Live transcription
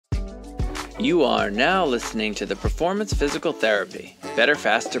You are now listening to the Performance Physical Therapy Better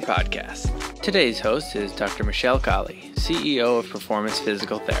Faster podcast. Today's host is Dr. Michelle Collie, CEO of Performance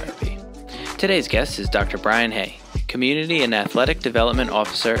Physical Therapy. Today's guest is Dr. Brian Hay, Community and Athletic Development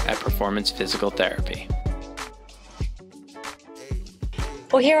Officer at Performance Physical Therapy.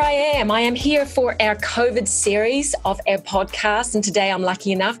 Well, here I am. I am here for our COVID series of our podcast, and today I'm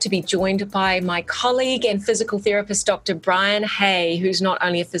lucky enough to be joined by my colleague and physical therapist, Dr. Brian Hay, who's not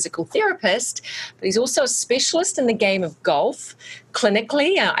only a physical therapist, but he's also a specialist in the game of golf.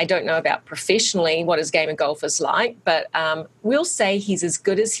 Clinically, I don't know about professionally what his game of golf is like, but we'll say he's as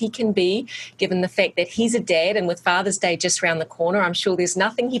good as he can be, given the fact that he's a dad, and with Father's Day just around the corner, I'm sure there's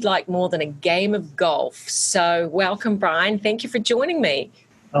nothing he'd like more than a game of golf. So welcome, Brian. Thank you for joining me.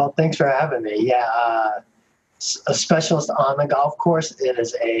 Well, thanks for having me. Yeah, a specialist on the golf course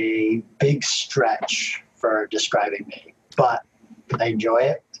is a big stretch for describing me, but I enjoy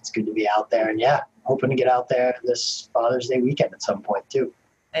it. It's good to be out there, and hoping to get out there this Father's Day weekend at some point too.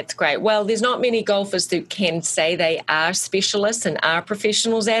 That's great. Well, there's not many golfers that can say they are specialists and are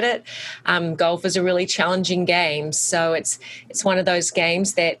professionals at it. Golf is a really challenging game, so it's one of those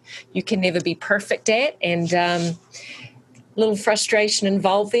games that you can never be perfect at, and little frustration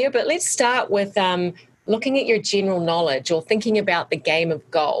involved there. But let's start with looking at your general knowledge or thinking about the game of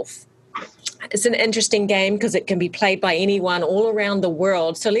golf. It's an interesting game because it can be played by anyone all around the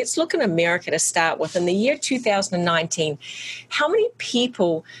world. So let's look in America to start with. In the year 2019, how many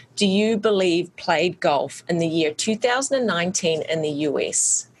people do you believe played golf in the year 2019 in the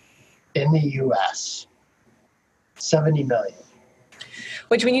US? In the US, 70 million.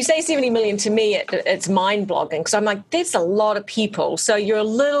 Which when you say 70 million, to me, it's mind-boggling because I'm like, that's a lot of people. So you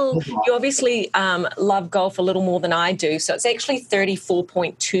obviously love golf a little more than I do. So it's actually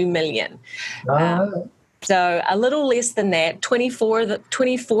 34.2 million. So a little less than that,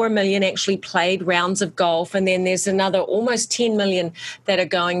 24 million actually played rounds of golf. And then there's another almost 10 million that are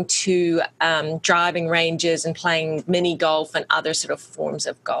going to driving ranges and playing mini golf and other sort of forms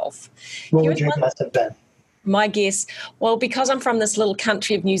of golf. What would your guess have been? My guess, well, because I'm from this little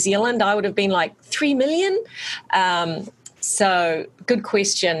country of New Zealand, I would have been like 3 million. So good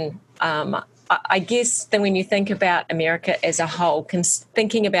question. I guess then when you think about America as a whole,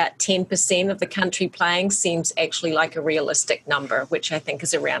 thinking about 10% of the country playing seems actually like a realistic number, which I think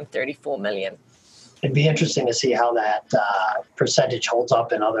is around 34 million. It'd be interesting to see how that percentage holds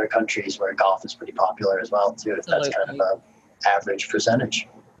up in other countries where golf is pretty popular as well, too, if that's kind of an average percentage.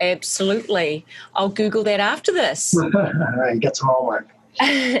 Absolutely. I'll Google that after this. All right, get some homework.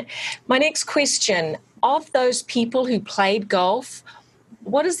 My next question, of those people who played golf,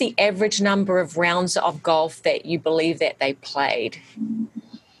 what is the average number of rounds of golf that you believe that they played?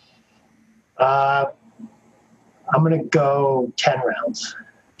 I'm going to go 10 rounds.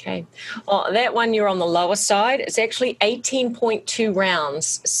 Okay. Well, that one you're on the lower side. It's actually 18.2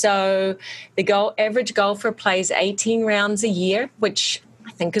 rounds. So the average golfer plays 18 rounds a year, which I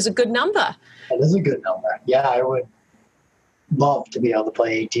think is a good number. That is a good number. Yeah, I would love to be able to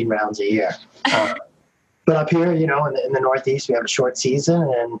play 18 rounds a year. But up here, in the Northeast, we have a short season,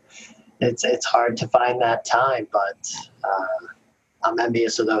 and it's hard to find that time. But I'm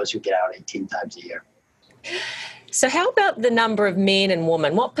envious of those who get out 18 times a year. So how about the number of men and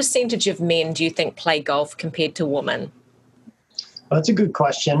women? What percentage of men do you think play golf compared to women? Well, that's a good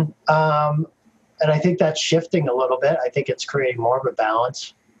question. And I think that's shifting a little bit. I think it's creating more of a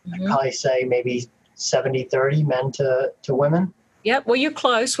balance. Mm-hmm. I'd probably say maybe 70-30 men to women. Yep, well, you're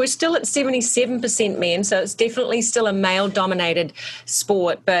close. We're still at 77% men, so it's definitely still a male-dominated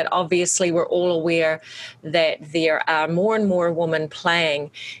sport, but obviously we're all aware that there are more and more women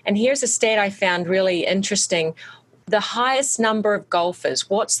playing. And here's a stat I found really interesting. The highest number of golfers,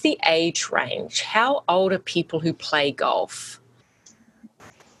 what's the age range? How old are people who play golf?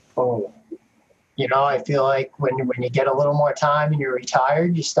 Oh, I feel like when you get a little more time and you're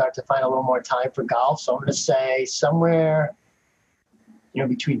retired, you start to find a little more time for golf. So I'm going to say somewhere,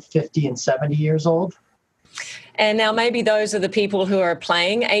 between 50 and 70 years old. And now maybe those are the people who are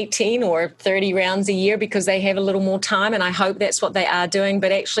playing 18 or 30 rounds a year because they have a little more time, and I hope that's what they are doing.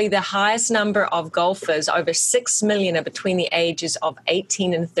 But actually the highest number of golfers, over 6 million, are between the ages of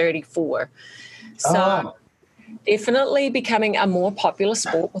 18 and 34. So definitely becoming a more popular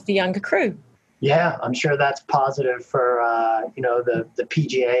sport with the younger crew. Yeah, I'm sure that's positive for, the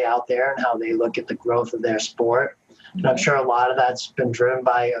PGA out there and how they look at the growth of their sport. And I'm sure a lot of that's been driven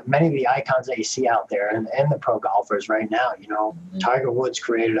by many of the icons that you see out there and the pro golfers right now. Tiger Woods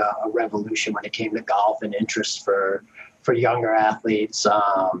created a revolution when it came to golf and interest for younger athletes,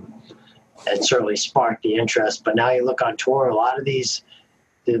 and certainly sparked the interest. But now you look on tour, a lot of these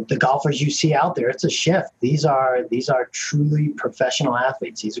the golfers you see out there, it's a shift. These are truly professional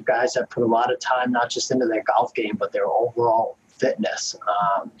athletes. These are guys that put a lot of time, not just into their golf game, but their overall fitness.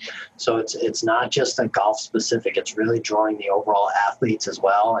 So it's not just a golf specific. It's really drawing the overall athletes as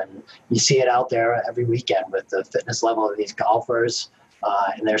well. And you see it out there every weekend with the fitness level of these golfers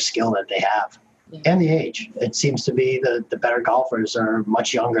and their skill that they have. Yeah. And the age. It seems to be the better golfers are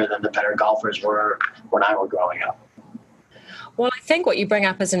much younger than the better golfers were when I was growing up. Well, I think what you bring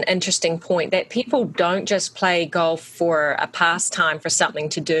up is an interesting point, that people don't just play golf for a pastime, for something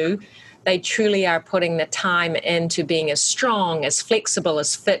to do. They truly are putting the time into being as strong, as flexible,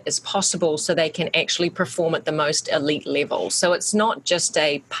 as fit as possible so they can actually perform at the most elite level. So it's not just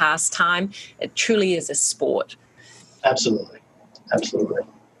a pastime, it truly is a sport. Absolutely. Absolutely.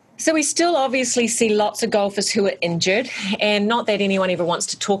 So we still obviously see lots of golfers who are injured, and not that anyone ever wants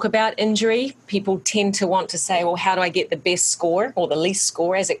to talk about injury. People tend to want to say, well, how do I get the best score or the least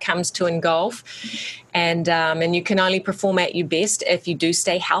score as it comes to in golf? And you can only perform at your best if you do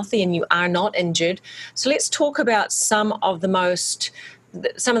stay healthy and you are not injured. So let's talk about some of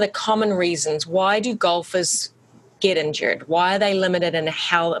the common reasons. Why do golfers get injured? Why are they limited in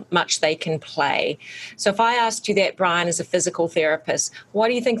how much they can play? So if I asked you that, Brian, as a physical therapist, what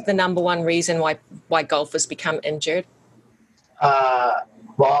do you think the number one reason why golfers become injured? Well,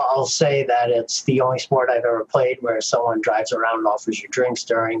 I'll say that it's the only sport I've ever played where someone drives around and offers you drinks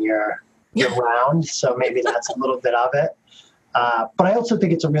during your round. So maybe that's a little bit of it. But I also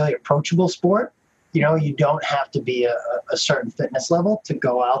think it's a really approachable sport. You know, you don't have to be a certain fitness level to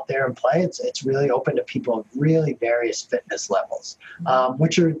go out there and play. It's really open to people of really various fitness levels,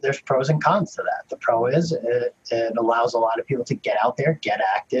 there's pros and cons to that. The pro is it allows a lot of people to get out there, get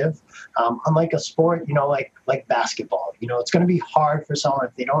active. Unlike a sport, you know, like basketball, you know, it's going to be hard for someone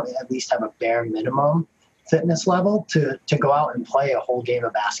if they don't at least have a bare minimum fitness level to go out and play a whole game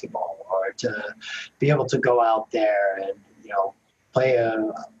of basketball, or to be able to go out there and, you know,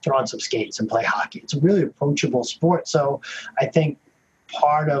 throw on some skates and play hockey. It's a really approachable sport. So I think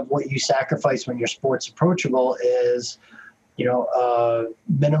part of what you sacrifice when your sport's approachable is, you know,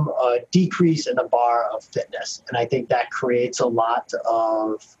 a decrease in the bar of fitness. And I think that creates a lot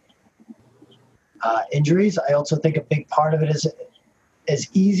of injuries. I also think a big part of it is, as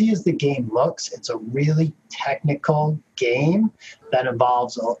easy as the game looks, it's a really technical game that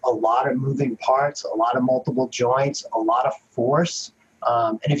involves a lot of moving parts, a lot of multiple joints, a lot of force.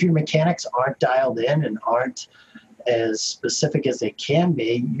 And if your mechanics aren't dialed in and aren't as specific as they can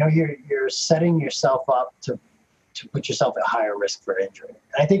be, you know, you're setting yourself up to put yourself at higher risk for injury.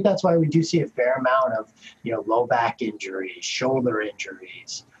 And I think that's why we do see a fair amount of, you know, low back injuries, shoulder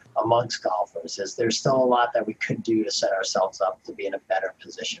injuries amongst golfers. Is there's still a lot that we could do to set ourselves up to be in a better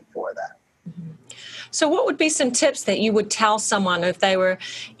position for that. Mm-hmm. So what would be some tips that you would tell someone if they were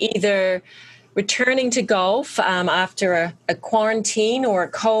either returning to golf after a quarantine or a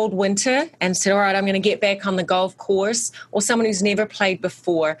cold winter and said, all right, I'm going to get back on the golf course, or someone who's never played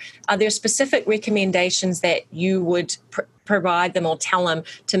before? Are there specific recommendations that you would provide them or tell them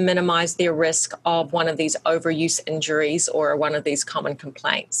to minimize their risk of one of these overuse injuries or one of these common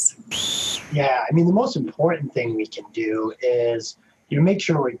complaints? Yeah, I mean, the most important thing we can do is, you know, make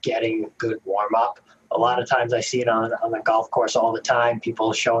sure we're getting a good warm-up. A lot of times I see it on the golf course all the time,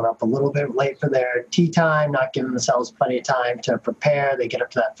 people showing up a little bit late for their tee time, not giving themselves plenty of time to prepare. They get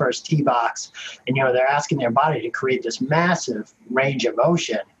up to that first tee box and, you know, they're asking their body to create this massive range of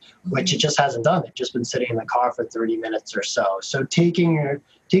motion, which it just hasn't done. They've just been sitting in the car for 30 minutes or so. So taking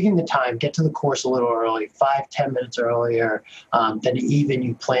the time, get to the course a little early, 5-10 minutes earlier than even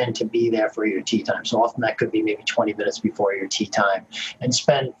you plan to be there for your tee time. So often that could be maybe 20 minutes before your tee time, and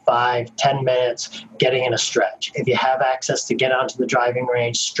spend 5-10 minutes getting in a stretch. If you have access to get onto the driving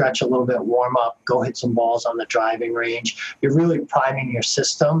range, stretch a little bit, warm up, go hit some balls on the driving range. You're really priming your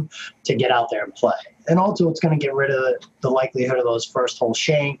system to get out there and play. And also it's going to get rid of the likelihood of those first hole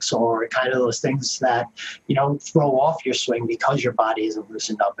shanks or kind of those things that, you know, throw off your swing because your body isn't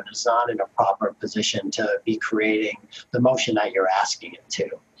loosened up and it's not in a proper position to be creating the motion that you're asking it to.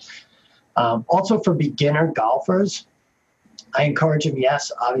 Also for beginner golfers, I encourage them,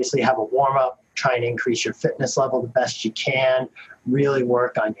 yes, obviously have a warm-up, try and increase your fitness level the best you can, really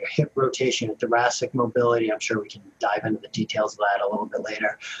work on your hip rotation and thoracic mobility. I'm sure we can dive into the details of that a little bit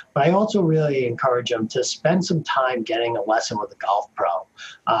later. But I also really encourage them to spend some time getting a lesson with a golf pro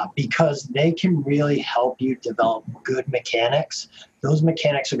because they can really help you develop good mechanics. Those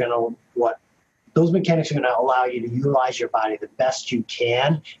mechanics are going to those mechanics are going to allow you to utilize your body the best you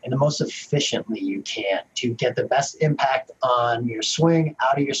can and the most efficiently you can to get the best impact on your swing,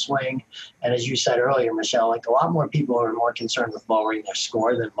 out of your swing. And as you said earlier, Michelle, like a lot more people are more concerned with lowering their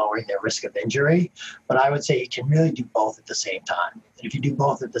score than lowering their risk of injury. But I would say you can really do both at the same time. And if you do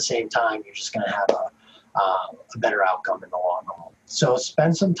both at the same time, you're just going to have a better outcome in the long haul. So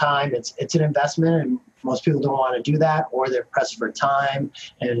spend some time. It's an investment, and most people don't want to do that, or they're pressed for time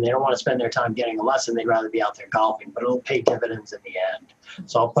and they don't want to spend their time getting a lesson. They'd rather be out there golfing, but it'll pay dividends in the end.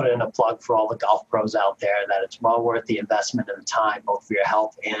 So I'll put in a plug for all the golf pros out there that it's well worth the investment and the time, both for your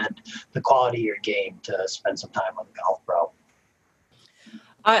health and the quality of your game, to spend some time with a golf pro.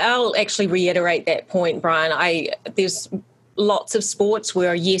 I'll actually reiterate that point, Brian. There's lots of sports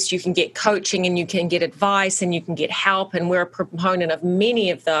where, yes, you can get coaching and you can get advice and you can get help, and we're a proponent of many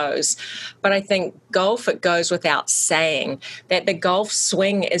of those. But I think golf, it goes without saying that the golf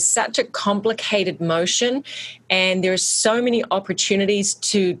swing is such a complicated motion, and there's so many opportunities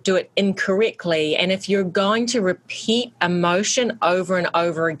to do it incorrectly. And if you're going to repeat a motion over and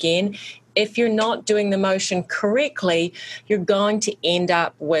over again, if you're not doing the motion correctly, you're going to end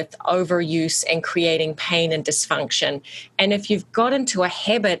up with overuse and creating pain and dysfunction. And if you've got into a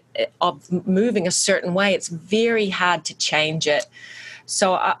habit of moving a certain way, it's very hard to change it.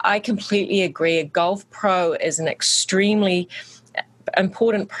 So I completely agree. A golf pro is an extremely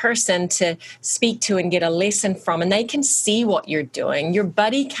important person to speak to and get a lesson from, and they can see what you're doing. Your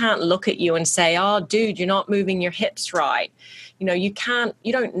buddy can't look at you and say, "Oh, dude, you're not moving your hips right." You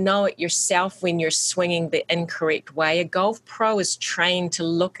don't know it yourself when you're swinging the incorrect way. A golf pro is trained to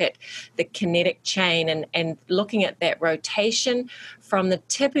look at the kinetic chain and looking at that rotation from the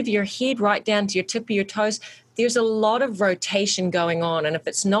tip of your head right down to your tip of your toes. There's a lot of rotation going on, and if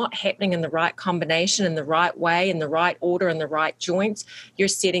it's not happening in the right combination, in the right way, in the right order, in the right joints, you're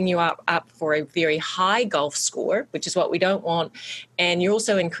setting you up for a very high golf score, which is what we don't want, and you're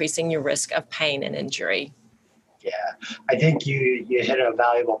also increasing your risk of pain and injury. Yeah, I think you hit a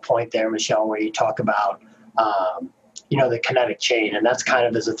valuable point there, Michelle, where you talk about the kinetic chain, and that's kind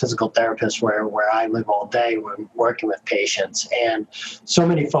of, as a physical therapist, where I live all day when working with patients. And so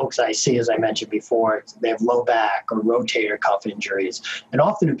many folks I see, as I mentioned before, they have low back or rotator cuff injuries, and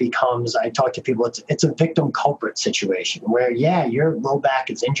often it becomes, I talk to people, it's a victim culprit situation where, yeah, your low back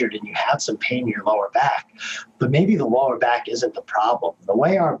is injured and you have some pain in your lower back, but maybe the lower back isn't the problem. The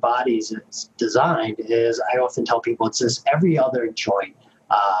way our bodies is designed is, I often tell people, it's this every other joint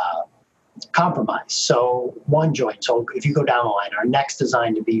compromise. So one joint. So if you go down the line, our neck's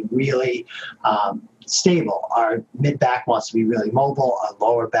designed to be really stable. Our mid back wants to be really mobile. Our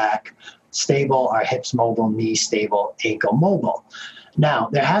lower back stable. Our hips mobile. Knee stable. Ankle mobile. Now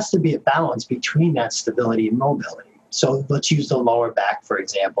there has to be a balance between that stability and mobility. So let's use the lower back, for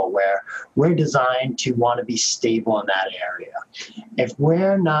example, where we're designed to want to be stable in that area. If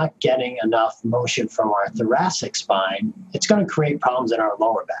we're not getting enough motion from our thoracic spine, it's going to create problems in our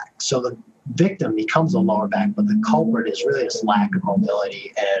lower back. So the victim becomes the lower back, but the culprit is really this lack of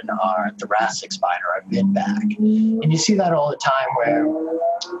mobility in our thoracic spine or our mid back. And you see that all the time where,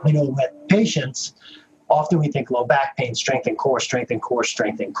 with patients, often we think low back pain, strengthen core, strengthen core,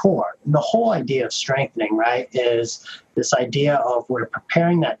 strengthen core. And the whole idea of strengthening, right, is this idea of we're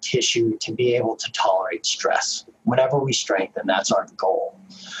preparing that tissue to be able to tolerate stress. Whenever we strengthen, that's our goal.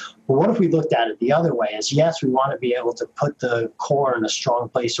 But what if we looked at it the other way? Is yes, we want to be able to put the core in a strong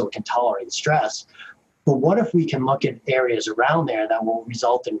place so it can tolerate stress. But what if we can look at areas around there that will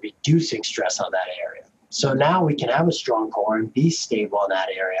result in reducing stress on that area? So now we can have a strong core and be stable in that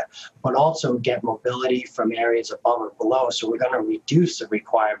area, but also get mobility from areas above or below. So we're going to reduce the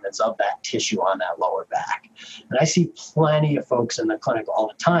requirements of that tissue on that lower back. And I see plenty of folks in the clinic all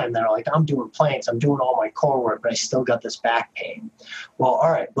the time that are like, I'm doing planks, I'm doing all my core work, but I still got this back pain. Well,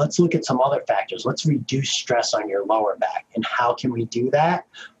 all right, let's look at some other factors. Let's reduce stress on your lower back. And how can we do that?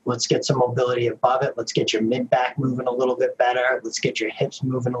 Let's get some mobility above it. Let's get your mid-back moving a little bit better. Let's get your hips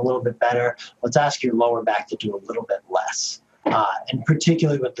moving a little bit better. Let's ask your lower back to do a little bit less. And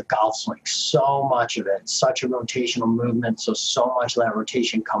particularly with the golf swing, so much of it, such a rotational movement. So much of that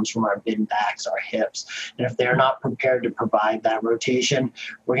rotation comes from our mid-backs, our hips. And if they're not prepared to provide that rotation,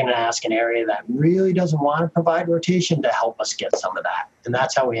 we're going to ask an area that really doesn't want to provide rotation to help us get some of that. And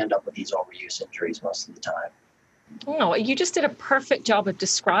that's how we end up with these overuse injuries most of the time. Oh, you just did a perfect job of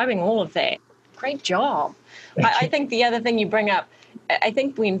describing all of that. Great job. I think the other thing you bring up, I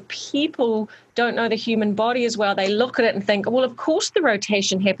think when people don't know the human body as well, they look at it and think, well, of course the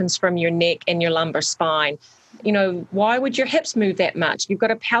rotation happens from your neck and your lumbar spine. Why would your hips move that much? You've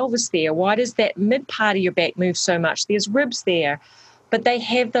got a pelvis there. Why does that mid part of your back move so much? There's ribs there. but they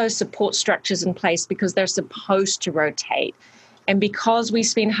have those support structures in place because they're supposed to rotate. And because we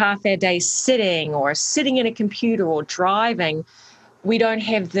spend half our day sitting in a computer or driving, we don't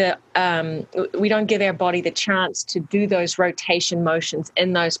have we don't give our body the chance to do those rotation motions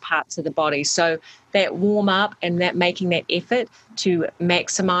in those parts of the body. So that warm up and that making that effort to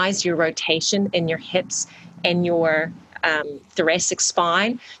maximize your rotation in your hips and your thoracic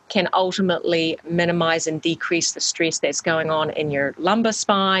spine can ultimately minimize and decrease the stress that's going on in your lumbar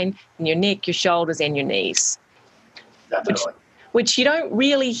spine, in your neck, your shoulders, and your knees. Definitely. Which you don't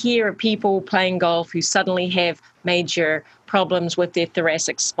really hear of people playing golf who suddenly have major problems with their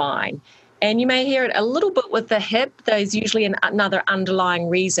thoracic spine. And you may hear it a little bit with the hip. There's usually another underlying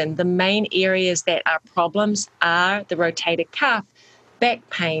reason. The main areas that are problems are the rotator cuff, back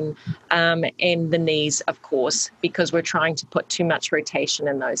pain, and the knees, of course, because we're trying to put too much rotation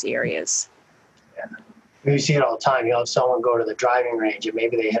in those areas. Yeah. You see it all the time. If someone go to the driving range and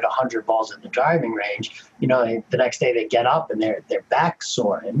maybe they hit 100 balls at the driving range, the next day they get up and their back's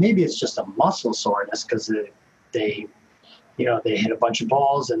sore. And maybe it's just a muscle soreness because they hit a bunch of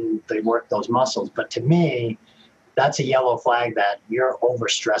balls and they work those muscles. But to me, that's a yellow flag that you're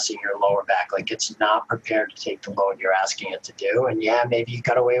overstressing your lower back. Like it's not prepared to take the load you're asking it to do. And yeah, maybe you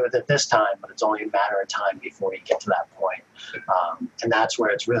got away with it this time, but it's only a matter of time before you get to that point. And that's where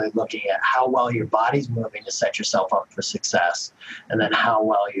it's really looking at how well your body's moving to set yourself up for success. And then how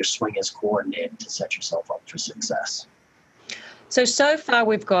well your swing is coordinated to set yourself up for success. So far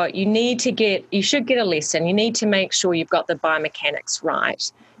we've got, you should get a lesson. You need to make sure you've got the biomechanics right.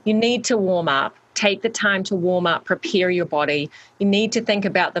 You need to warm up. Take the time to warm up, prepare your body. You need to think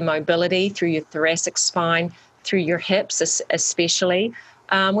about the mobility through your thoracic spine, through your hips especially.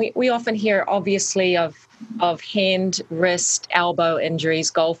 We often hear, obviously, of hand, wrist, elbow injuries,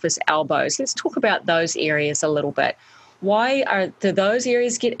 golfers' elbows. Let's talk about those areas a little bit. Do those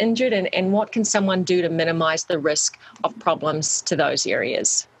areas get injured, and what can someone do to minimize the risk of problems to those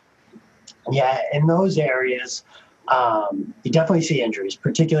areas? Yeah, in those areas, you definitely see injuries,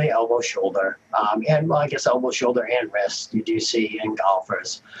 particularly elbow, shoulder, and I guess elbow, shoulder, and wrist you do see in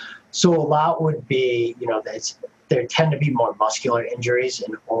golfers. So a lot would be, there tend to be more muscular injuries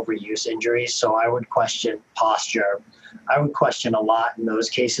and overuse injuries. So I would question posture. I would question a lot in those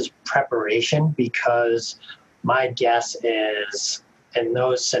cases preparation, because my guess is in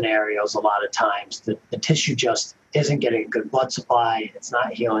those scenarios, a lot of times the tissue just isn't getting a good blood supply. It's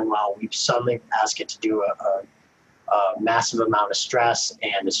not healing well. We suddenly ask it to do a massive amount of stress,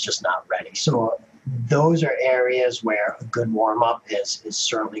 and it's just not ready. So those are areas where a good warm-up is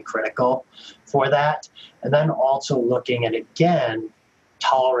certainly critical for that. And then also looking at, again,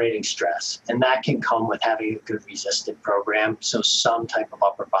 tolerating stress. And that can come with having a good resistant program. So some type of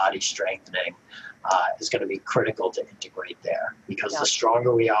upper body strengthening is going to be critical to integrate there, because the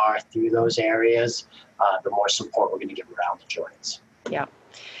stronger we are through those areas, the more support we're going to give around the joints. Yeah.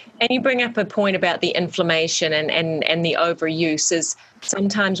 And you bring up a point about the inflammation and the overuse. Is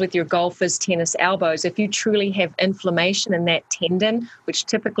sometimes with your golfers' tennis elbows, if you truly have inflammation in that tendon, which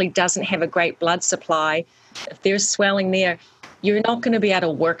typically doesn't have a great blood supply, if there's swelling there, you're not going to be able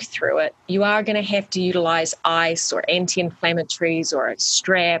to work through it. You are going to have to utilize ice or anti-inflammatories or a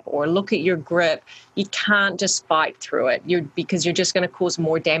strap or look at your grip. You can't just fight through it because you're just going to cause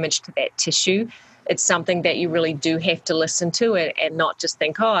more damage to that tissue. It's something that you really do have to listen to it and not just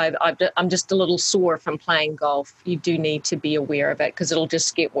think, I'm just a little sore from playing golf. You do need to be aware of it because it'll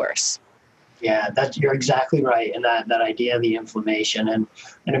just get worse. Yeah, you're exactly right. And that idea of the inflammation, and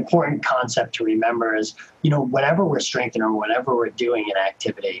an important concept to remember is, whenever we're strengthening or whenever we're doing an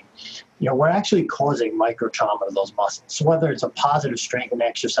activity, we're actually causing micro trauma to those muscles. So whether it's a positive strengthening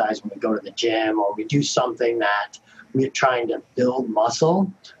exercise when we go to the gym, or we do something that we're trying to build muscle,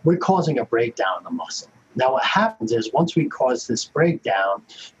 we're causing a breakdown in the muscle. Now, what happens is once we cause this breakdown,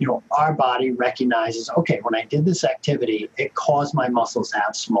 our body recognizes, okay, when I did this activity, it caused my muscles to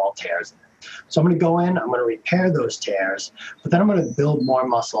have small tears in it. So I'm going to go in, I'm going to repair those tears, but then I'm going to build more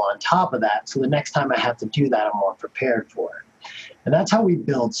muscle on top of that. So the next time I have to do that, I'm more prepared for it. And that's how we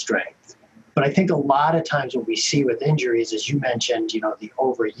build strength. But I think a lot of times what we see with injuries, as you mentioned, the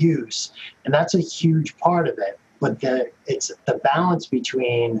overuse, and that's a huge part of it. But it's the balance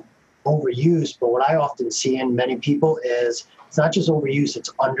between overuse. But what I often see in many people is it's not just overuse,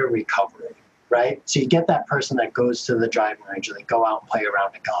 it's under recovery, right? So you get that person that goes to the driving range, or they go out and play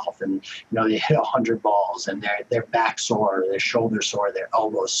around at golf, and they hit 100 balls, and their back sore, their shoulder sore, their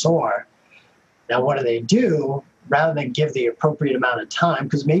elbow sore. Now, what do? Rather than give the appropriate amount of time,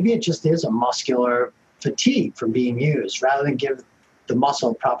 because maybe it just is a muscular fatigue from being used, rather than give the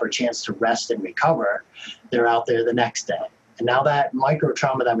muscle a proper chance to rest and recover, they're out there the next day. And now that micro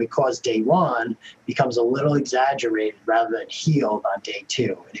trauma that we caused day one becomes a little exaggerated rather than healed on day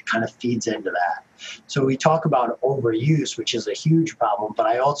two. And it kind of feeds into that. So we talk about overuse, which is a huge problem, but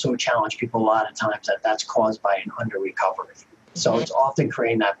I also challenge people a lot of times that that's caused by an under recovery. So it's often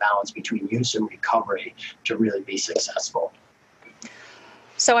creating that balance between use and recovery to really be successful.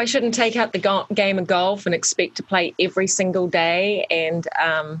 So I shouldn't take out the game of golf and expect to play every single day and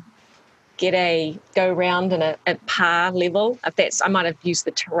go round in a par level. I might have used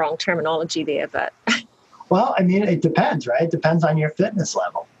the wrong terminology there, but. Well, I mean, it depends, right? It depends on your fitness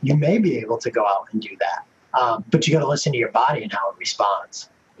level. You may be able to go out and do that, but you got to listen to your body and how it responds.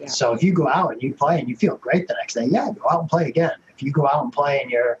 Yeah. So if you go out and you play and you feel great the next day, go out and play again. If you go out and play and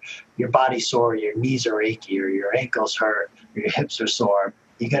your body's sore, your knees are achy, or your ankles hurt, or your hips are sore,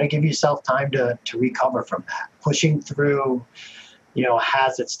 you got to give yourself time to recover from that. Pushing through,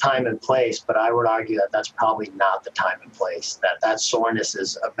 has its time and place, but I would argue that that's probably not the time and place. That soreness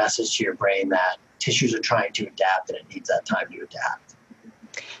is a message to your brain that tissues are trying to adapt and it needs that time to adapt.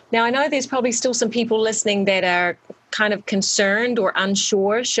 Now, I know there's probably still some people listening that are kind of concerned or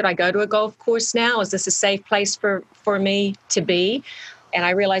unsure. Should I go to a golf course now? Is this a safe place for me to be? And I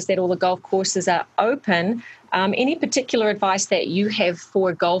realize that all the golf courses are open. Any particular advice that you have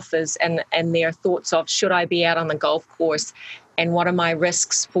for golfers and their thoughts of, should I be out on the golf course? And what are my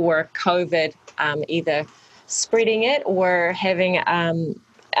risks for COVID, either spreading it or having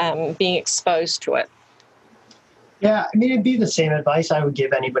being exposed to it? Yeah, I mean, it'd be the same advice I would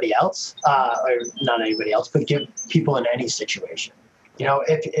give anybody else, or not anybody else, but give people in any situation.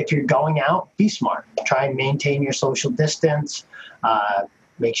 If you're going out, be smart. Try and maintain your social distance.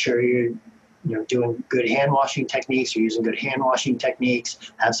 Make sure you're doing good hand washing techniques. You're using good hand washing techniques.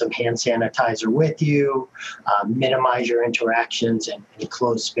 Have some hand sanitizer with you. Minimize your interactions in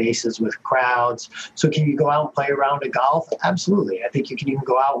closed spaces with crowds. So can you go out and play a round of golf? Absolutely. I think you can even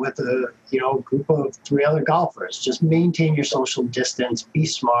go out with a group of 3 other golfers. Just maintain your social distance. Be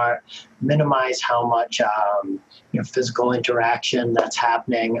smart. Minimize how much physical interaction that's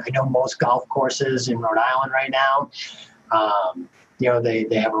happening. I know most golf courses in Rhode Island right now,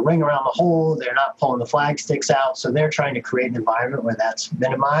 they have a ring around the hole. They're not pulling the flag sticks out. So they're trying to create an environment where that's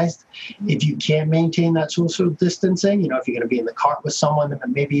minimized. If you can't maintain that social distancing, if you're going to be in the cart with someone that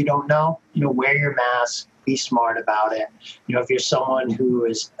maybe you don't know, wear your mask, be smart about it. If you're someone who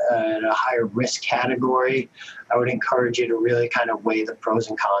is in a higher risk category, I would encourage you to really kind of weigh the pros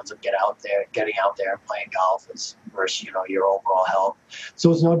and cons of getting out there and playing golf versus, your overall health.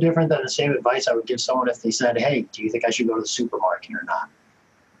 So it's no different than the same advice I would give someone if they said, hey, do you think I should go to the supermarket or not?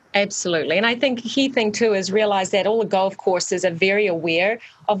 Absolutely. And I think the key thing too is realize that all the golf courses are very aware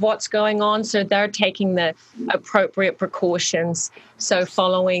of what's going on. So they're taking the appropriate precautions. So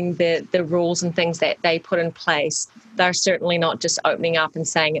following the rules and things that they put in place, they're certainly not just opening up and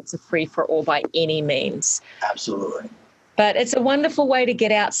saying it's a free for all by any means. Absolutely. But it's a wonderful way to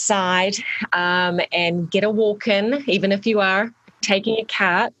get outside and get a walk in, even if you are taking a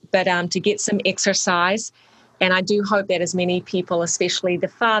cart, but to get some exercise. And I do hope that as many people, especially the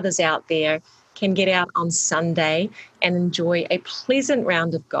fathers out there, can get out on Sunday and enjoy a pleasant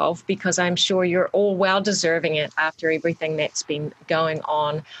round of golf, because I'm sure you're all well deserving it after everything that's been going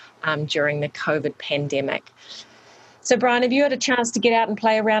on during the COVID pandemic. So, Brian, have you had a chance to get out and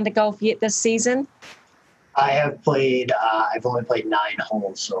play a round of golf yet this season? I have played, I've only played 9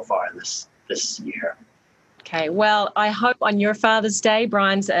 holes so far this year. Okay, well, I hope on your Father's Day,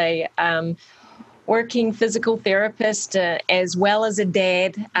 Brian's a working physical therapist as well as a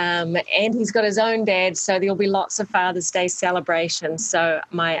dad, and he's got his own dad, so there'll be lots of Father's Day celebrations. So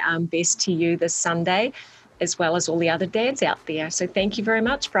my best to you this Sunday, as well as all the other dads out there. So thank you very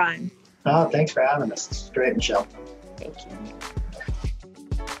much, Brian. Oh, thanks for having us. It's great, Michelle. Thank you.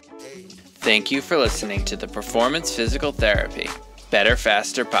 Thank you for listening to the Performance Physical Therapy Better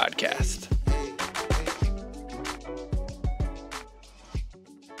Faster podcast.